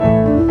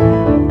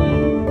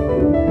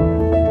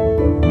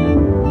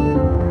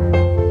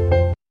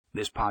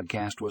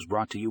podcast was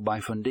brought to you by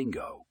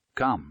Fundingo.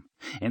 Come.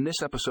 In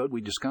this episode,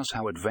 we discuss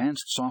how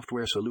advanced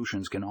software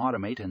solutions can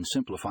automate and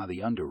simplify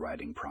the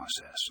underwriting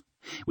process.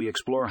 We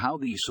explore how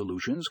these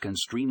solutions can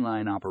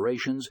streamline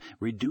operations,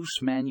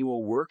 reduce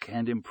manual work,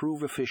 and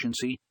improve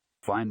efficiency.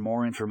 Find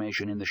more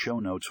information in the show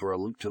notes for a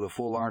link to the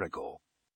full article.